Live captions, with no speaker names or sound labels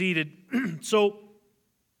Seated. So,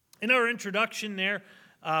 in our introduction there,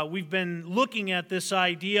 we've been looking at this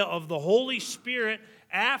idea of the Holy Spirit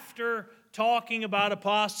after talking about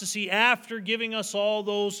apostasy, after giving us all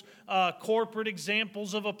those corporate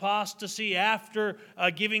examples of apostasy, after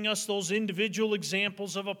giving us those individual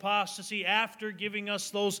examples of apostasy, after giving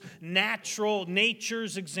us those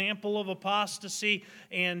nature's example of apostasy,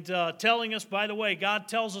 and telling us, by the way, God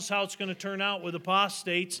tells us how it's going to turn out with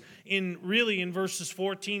apostates in verses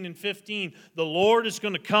 14 and 15. The Lord is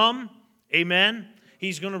going to come, amen.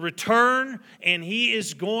 He's going to return, and He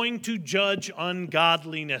is going to judge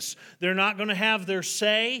ungodliness. They're not going to have their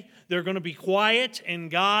say. They're going to be quiet, and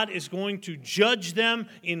God is going to judge them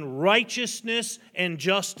in righteousness and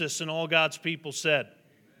justice. And all God's people said,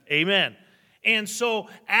 amen. And so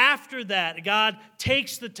after that, God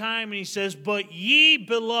takes the time and He says, but ye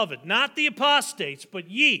beloved, not the apostates, but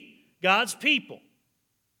ye, God's people.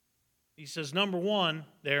 He says, number one,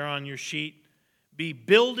 there on your sheet, be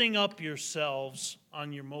building up yourselves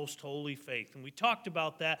on your most holy faith. And we talked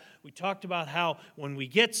about that. We talked about how when we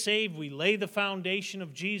get saved, we lay the foundation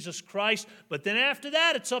of Jesus Christ. But then after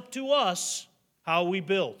that, it's up to us how we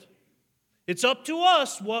build. It's up to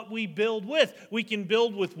us what we build with. We can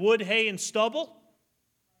build with wood, hay, and stubble,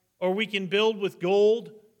 or we can build with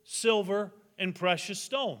gold, silver, and precious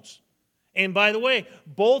stones. And by the way,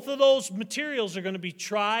 both of those materials are going to be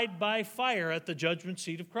tried by fire at the judgment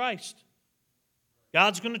seat of Christ.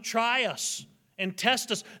 God's going to try us and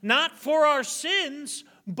test us, not for our sins,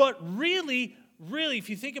 but really, if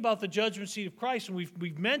you think about the judgment seat of Christ, and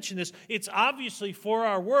we've mentioned this, it's obviously for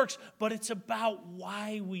our works, but it's about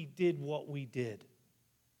why we did what we did.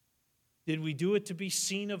 Did we do it to be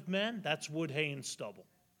seen of men? That's wood, hay, and stubble.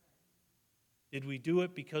 Did we do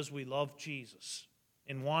it because we loved Jesus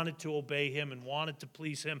and wanted to obey Him and wanted to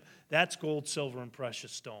please Him? That's gold, silver, and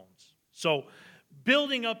precious stones. So,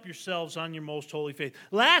 building up yourselves on your most holy faith.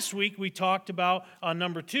 Last week we talked about,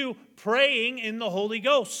 number 2, praying in the Holy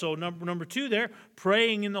Ghost. So number 2 there,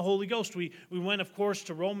 praying in the Holy Ghost. We went, of course,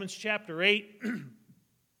 to Romans chapter 8,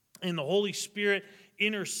 and the Holy Spirit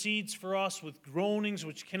intercedes for us with groanings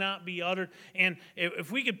which cannot be uttered. And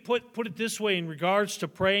if we could put it this way in regards to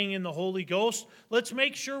praying in the Holy Ghost, let's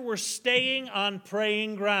make sure we're staying on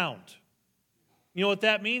praying ground. You know what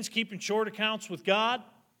that means? Keeping short accounts with God.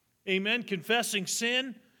 Amen. Confessing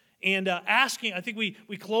sin and asking. I think we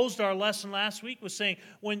closed our lesson last week with saying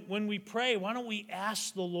when we pray, why don't we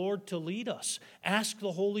ask the Lord to lead us? Ask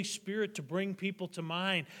the Holy Spirit to bring people to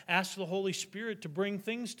mind. Ask the Holy Spirit to bring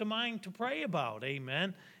things to mind to pray about.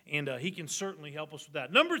 Amen. And He can certainly help us with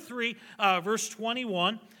that. Number 3, verse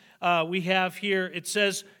 21, we have here, it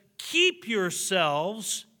says, keep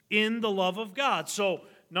yourselves in the love of God. So,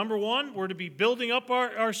 number 1, we're to be building up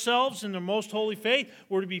ourselves in the most holy faith.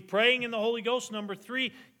 We're to be praying in the Holy Ghost. Number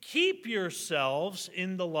 3, keep yourselves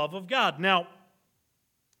in the love of God. Now,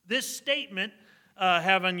 this statement,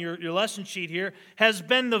 have on your lesson sheet here, has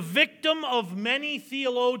been the victim of many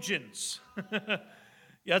theologians.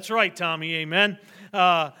 That's right, Tommy, amen.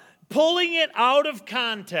 Pulling it out of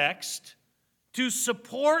context to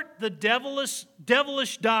support the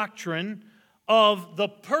devilish doctrine of the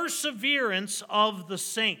perseverance of the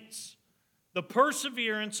saints. The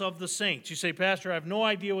perseverance of the saints. You say, Pastor, I have no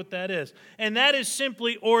idea what that is. And that is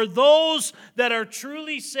simply, or those that are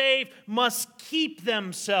truly saved must keep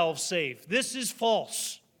themselves saved. This is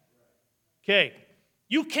false. Okay,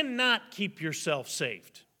 you cannot keep yourself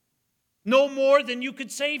saved. No more than you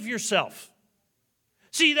could save yourself.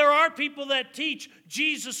 See, there are people that teach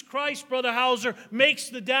Jesus Christ, Brother Hauser, makes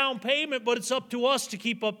the down payment, but it's up to us to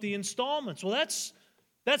keep up the installments. Well,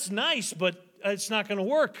 that's nice, but it's not going to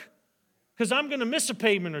work because I'm going to miss a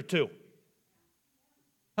payment or two.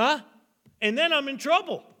 And then I'm in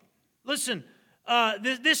trouble. Listen,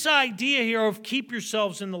 this idea here of keep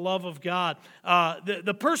yourselves in the love of God,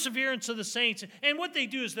 the perseverance of the saints, and what they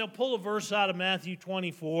do is they'll pull a verse out of Matthew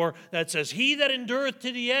 24 that says, he that endureth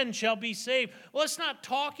to the end shall be saved. Well, it's not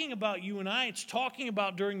talking about you and I. It's talking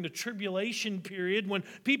about during the tribulation period when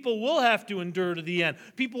people will have to endure to the end.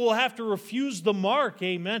 People will have to refuse the mark,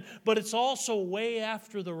 amen. But it's also way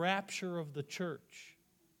after the rapture of the church.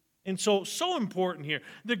 And so important here.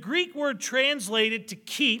 The Greek word translated to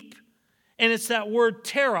keep, and it's that word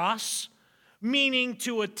teros, meaning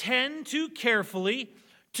to attend to carefully,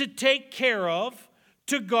 to take care of,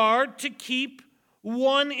 to guard, to keep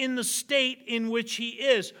one in the state in which he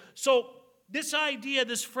is. So this idea,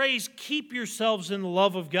 this phrase, keep yourselves in the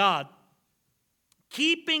love of God,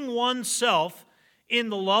 keeping oneself in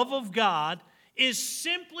the love of God is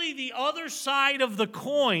simply the other side of the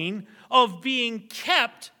coin of being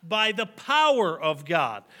kept by the power of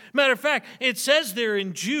God. Matter of fact, it says there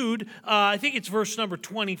in Jude, I think it's verse number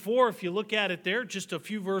 24, if you look at it there, just a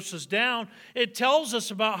few verses down, it tells us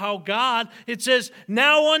about how God, it says,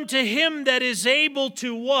 now unto him that is able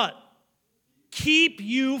to what? Keep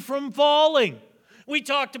you from falling. We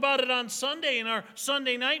talked about it on Sunday in our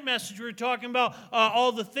Sunday night message. We were talking about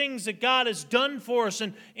all the things that God has done for us.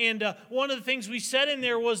 And one of the things we said in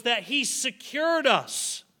there was that he secured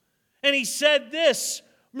us. And he said this.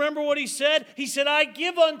 Remember what he said? He said, I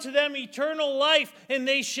give unto them eternal life, and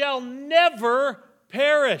they shall never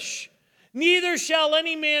perish. Neither shall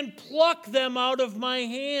any man pluck them out of my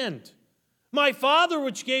hand. My Father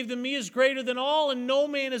which gave them me is greater than all, and no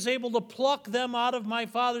man is able to pluck them out of my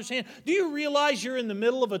Father's hand. Do you realize you're in the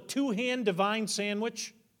middle of a two-hand divine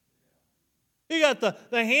sandwich? You got the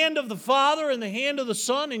hand of the Father and the hand of the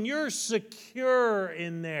Son, and you're secure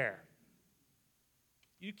in there.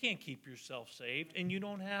 You can't keep yourself saved, and you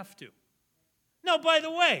don't have to. Now, by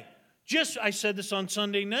the way, I said this on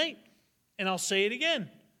Sunday night, and I'll say it again.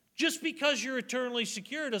 Just because you're eternally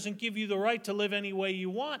secure doesn't give you the right to live any way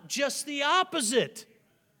you want. Just the opposite.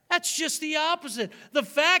 That's just the opposite. The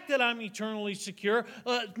fact that I'm eternally secure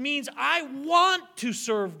means I want to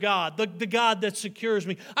serve God, the God that secures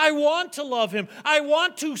me. I want to love him. I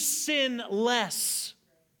want to sin less,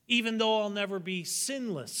 even though I'll never be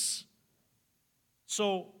sinless.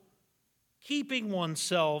 So, keeping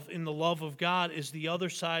oneself in the love of God is the other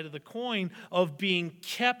side of the coin of being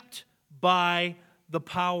kept by the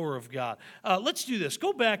power of God. Let's do this.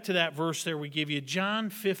 Go back to that verse there we give you, John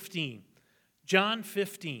 15. John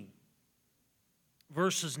 15,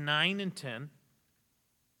 verses 9 and 10.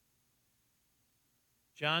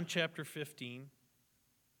 John chapter 15.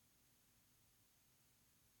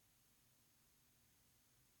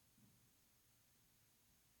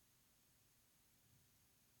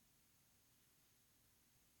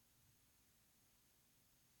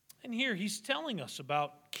 And here he's telling us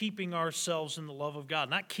about keeping ourselves in the love of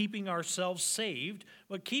God. Not keeping ourselves saved,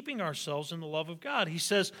 but keeping ourselves in the love of God. He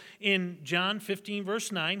says in John 15,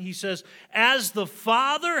 verse 9, he says, as the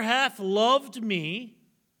Father hath loved me,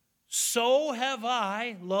 so have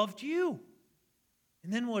I loved you.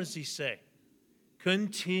 And then what does he say?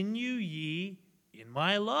 Continue ye in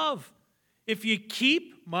my love. If ye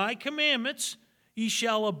keep my commandments, ye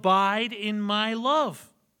shall abide in my love.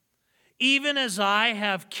 Even as I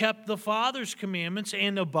have kept the Father's commandments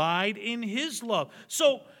and abide in his love.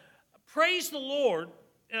 So, praise the Lord.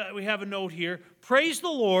 We have a note here. Praise the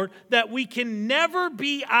Lord that we can never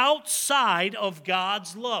be outside of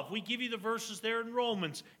God's love. We give you the verses there in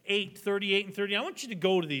Romans 8, 38 and 30. I want you to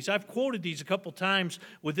go to these. I've quoted these a couple times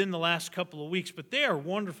within the last couple of weeks, but they are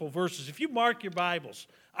wonderful verses. If you mark your Bibles,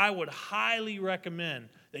 I would highly recommend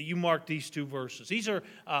that you mark these two verses. These are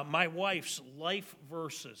my wife's life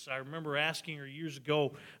verses. I remember asking her years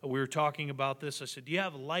ago, we were talking about this. I said, do you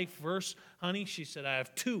have a life verse, honey? She said, I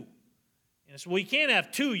have two. And I said, well, you can't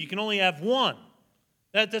have two. You can only have one.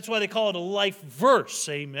 That's why they call it a life verse,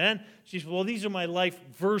 amen? She said, well, these are my life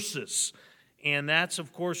verses. And that's,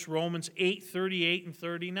 of course, Romans 8, 38 and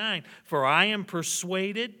 39. For I am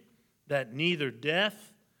persuaded that neither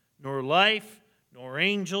death nor life, nor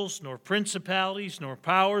angels, nor principalities, nor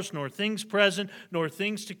powers, nor things present, nor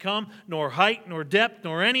things to come, nor height, nor depth,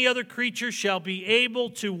 nor any other creature shall be able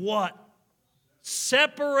to what?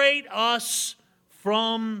 Separate us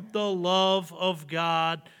from the love of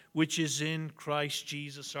God, which is in Christ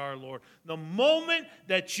Jesus our Lord. The moment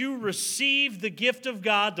that you receive the gift of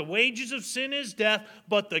God, the wages of sin is death,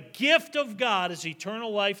 but the gift of God is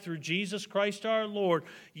eternal life through Jesus Christ our Lord,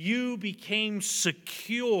 you became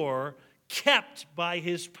secure, kept by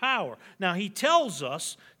his power. Now, he tells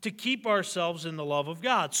us to keep ourselves in the love of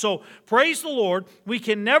God. So, praise the Lord, we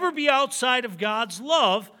can never be outside of God's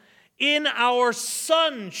love in our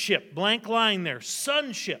sonship. Blank line there,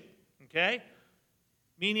 sonship, okay?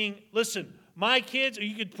 Meaning, listen, my kids, or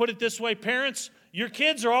you could put it this way, parents, your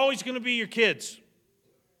kids are always going to be your kids.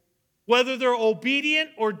 Whether they're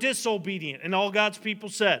obedient or disobedient, and all God's people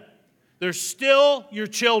said, they're still your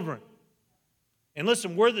children. And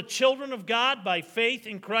listen, we're the children of God by faith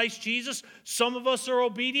in Christ Jesus. Some of us are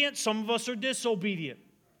obedient, some of us are disobedient.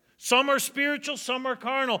 Some are spiritual, some are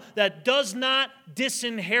carnal. That does not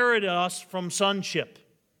disinherit us from sonship.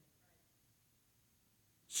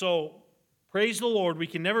 So, praise the Lord, we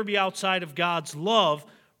can never be outside of God's love,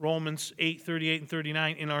 Romans 8, 38 and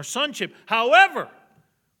 39, in our sonship. However,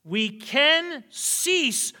 we can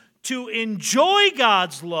cease to enjoy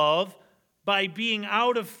God's love by being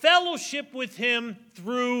out of fellowship with him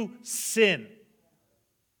through sin.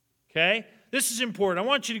 Okay? this is important. I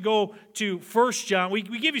want you to go to 1 John. We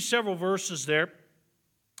give you several verses there.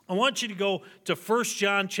 I want you to go to 1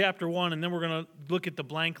 John chapter 1, and then we're going to look at the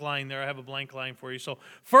blank line there. I have a blank line for you. So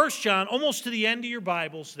 1 John, almost to the end of your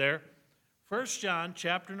Bibles there. 1 John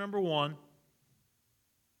chapter number 1.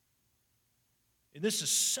 And this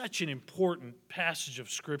is such an important passage of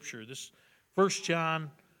Scripture. This 1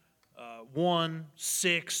 John 1,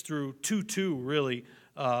 6 through 2, really.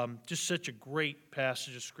 Just such a great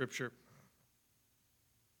passage of Scripture.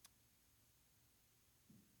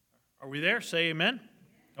 Are we there? Say amen.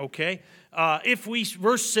 Okay.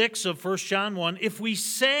 Verse 6 of 1 John 1, if we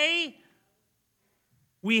say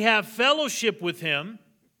we have fellowship with him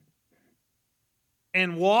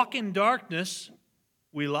and walk in darkness,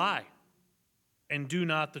 we lie and do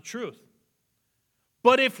not the truth.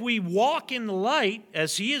 But if we walk in the light,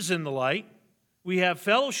 as he is in the light, we have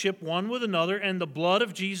fellowship one with another, and the blood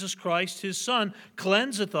of Jesus Christ, his Son,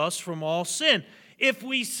 cleanseth us from all sin. If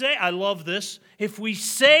we say, I love this, if we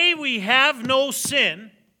say we have no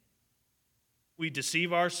sin, we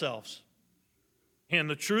deceive ourselves, and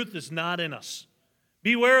the truth is not in us.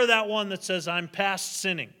 Beware of that one that says, I'm past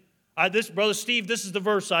sinning. Brother Steve, this is the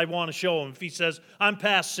verse I want to show him. If he says, I'm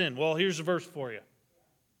past sin, well, here's a verse for you.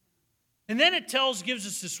 And then it gives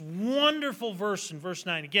us this wonderful verse in verse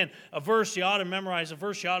 9. Again, a verse you ought to memorize, a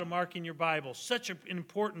verse you ought to mark in your Bible. Such an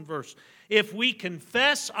important verse. If we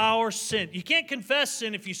confess our sin, you can't confess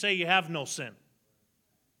sin if you say you have no sin.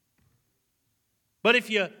 But if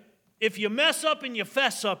you mess up and you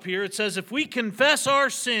fess up here, it says, if we confess our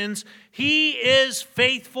sins, he is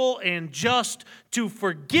faithful and just to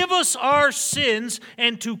forgive us our sins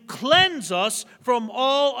and to cleanse us from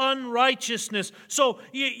all unrighteousness. So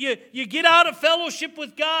you get out of fellowship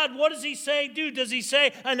with God. What does he say? Does he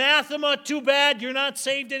say, anathema, too bad, you're not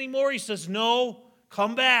saved anymore? He says, no,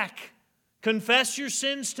 come back. Confess your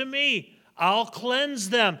sins to me. I'll cleanse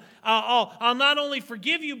them. I'll not only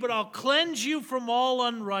forgive you, but I'll cleanse you from all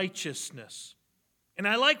unrighteousness. And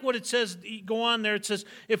I like what it says. Go on there. It says,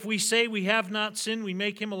 if we say we have not sinned, we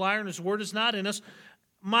make him a liar, and his word is not in us.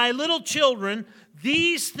 My little children,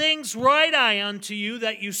 these things write I unto you,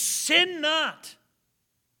 that you sin not.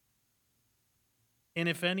 And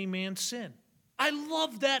if any man sin. I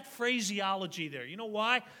love that phraseology there. You know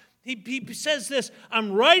why? He says this,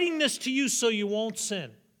 I'm writing this to you so you won't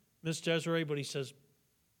sin. Miss Desiree, but he says,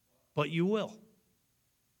 but you will.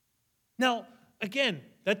 Now, again,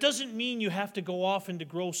 that doesn't mean you have to go off into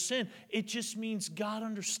gross sin. It just means God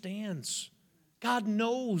understands. God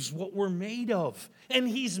knows what we're made of. And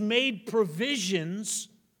he's made provisions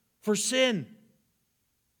for sin.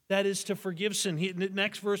 That is to forgive sin. The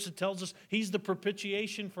next verse, it tells us he's the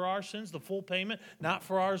propitiation for our sins, the full payment, not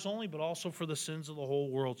for ours only, but also for the sins of the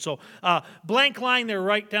whole world. So, blank line there,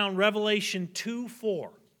 write down Revelation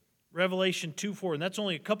 2:4. Revelation 2:4, and that's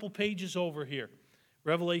only a couple pages over here.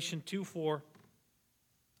 Revelation 2:4,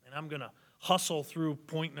 and I'm going to hustle through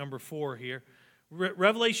point number 4 here.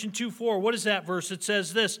 Revelation 2:4, what is that verse? It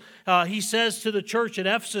says this, he says to the church at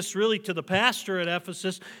Ephesus, really to the pastor at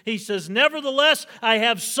Ephesus, he says, nevertheless, I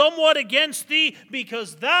have somewhat against thee,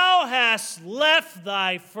 because thou hast left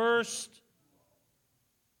thy first.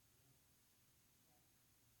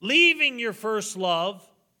 Leaving your first love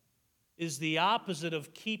is the opposite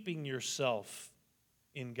of keeping yourself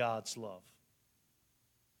in God's love.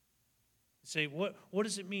 You say, what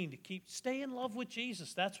does it mean to stay in love with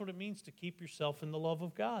Jesus? That's what it means to keep yourself in the love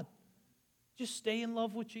of God. Just stay in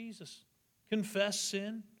love with Jesus. Confess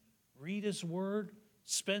sin, read his word,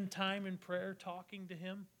 spend time in prayer talking to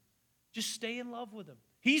him. Just stay in love with him.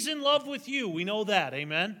 He's in love with you. We know that.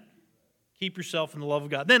 Amen? Keep yourself in the love of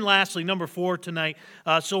God. Then lastly, number 4 tonight.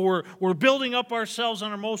 So we're building up ourselves on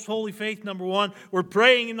our most holy faith, number 1. We're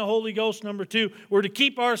praying in the Holy Ghost, number 2. We're to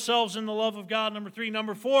keep ourselves in the love of God, number 3.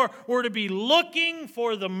 Number 4, we're to be looking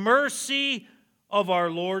for the mercy of our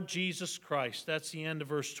Lord Jesus Christ. That's the end of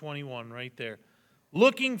verse 21 right there.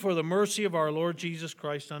 Looking for the mercy of our Lord Jesus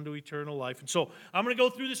Christ unto eternal life. And so I'm going to go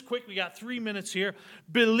through this quick. We got 3 minutes here.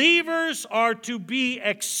 Believers are to be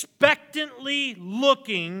expectantly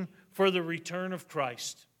looking for the return of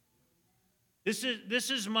Christ. This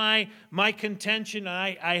is my contention.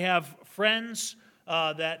 I have friends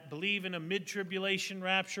that believe in a mid-tribulation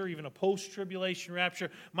rapture, even a post-tribulation rapture.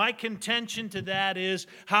 My contention to that is,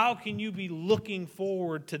 how can you be looking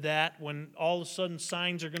forward to that when all of a sudden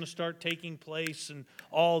signs are going to start taking place and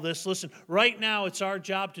all this? Listen, right now it's our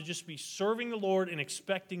job to just be serving the Lord and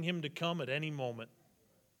expecting him to come at any moment.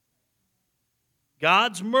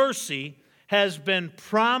 God's mercy has been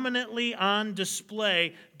prominently on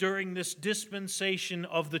display during this dispensation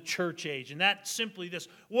of the church age. And that's simply this.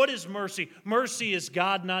 What is mercy? Mercy is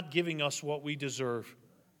God not giving us what we deserve.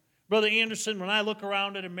 Brother Anderson, when I look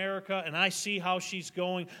around at America and I see how she's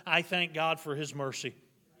going, I thank God for His mercy.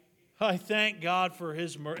 I thank God for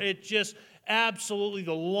His mercy. It's just absolutely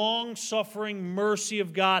the long-suffering mercy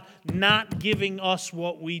of God not giving us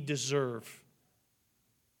what we deserve.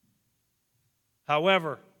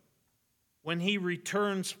 However, when He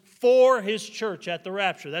returns for His church at the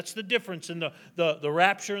rapture. That's the difference in the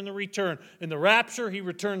rapture and the return. In the rapture, He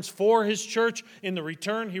returns for His church. In the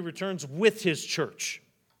return, He returns with His church.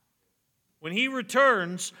 When He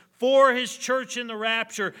returns for His church in the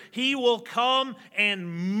rapture, He will come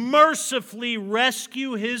and mercifully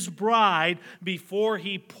rescue His bride before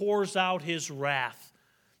He pours out His wrath.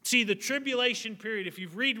 See, the tribulation period, if you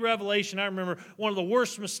read Revelation, I remember one of the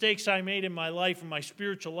worst mistakes I made in my life, in my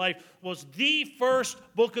spiritual life, was the first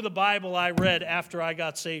book of the Bible I read after I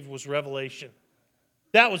got saved was Revelation.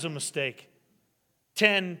 That was a mistake.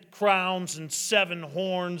 10 crowns and 7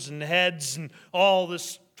 horns and heads and all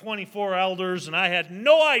this 24 elders, and I had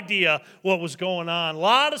no idea what was going on. A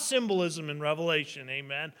lot of symbolism in Revelation,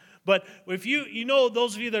 amen. But if you know,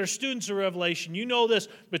 those of you that are students of Revelation, you know this,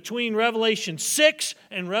 between Revelation 6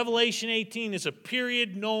 and Revelation 18 is a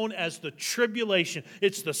period known as the tribulation.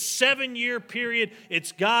 It's the 7-year period.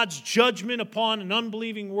 It's God's judgment upon an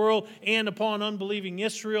unbelieving world and upon unbelieving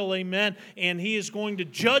Israel, amen. And He is going to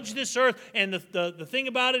judge this earth. And the thing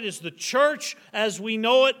about it is the church, as we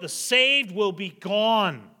know it, the saved, will be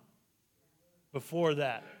gone before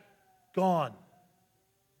that. Gone.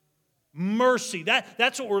 Mercy.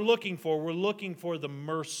 That's what we're looking for. We're looking for the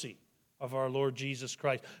mercy of our Lord Jesus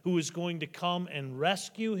Christ, who is going to come and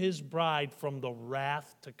rescue His bride from the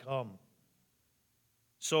wrath to come.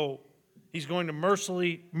 So He's going to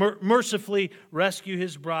mercifully rescue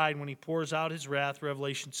His bride when He pours out His wrath,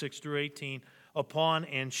 Revelation 6 through 18, upon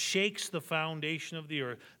and shakes the foundation of the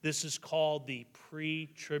earth. This is called the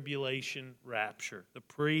pre-tribulation rapture. The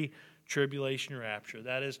pre-tribulation rapture.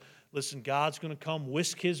 That is, listen, God's going to come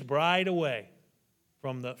whisk His bride away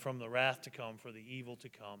from the wrath to come, for the evil to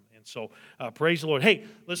come. And so, praise the Lord. Hey,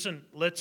 listen, let's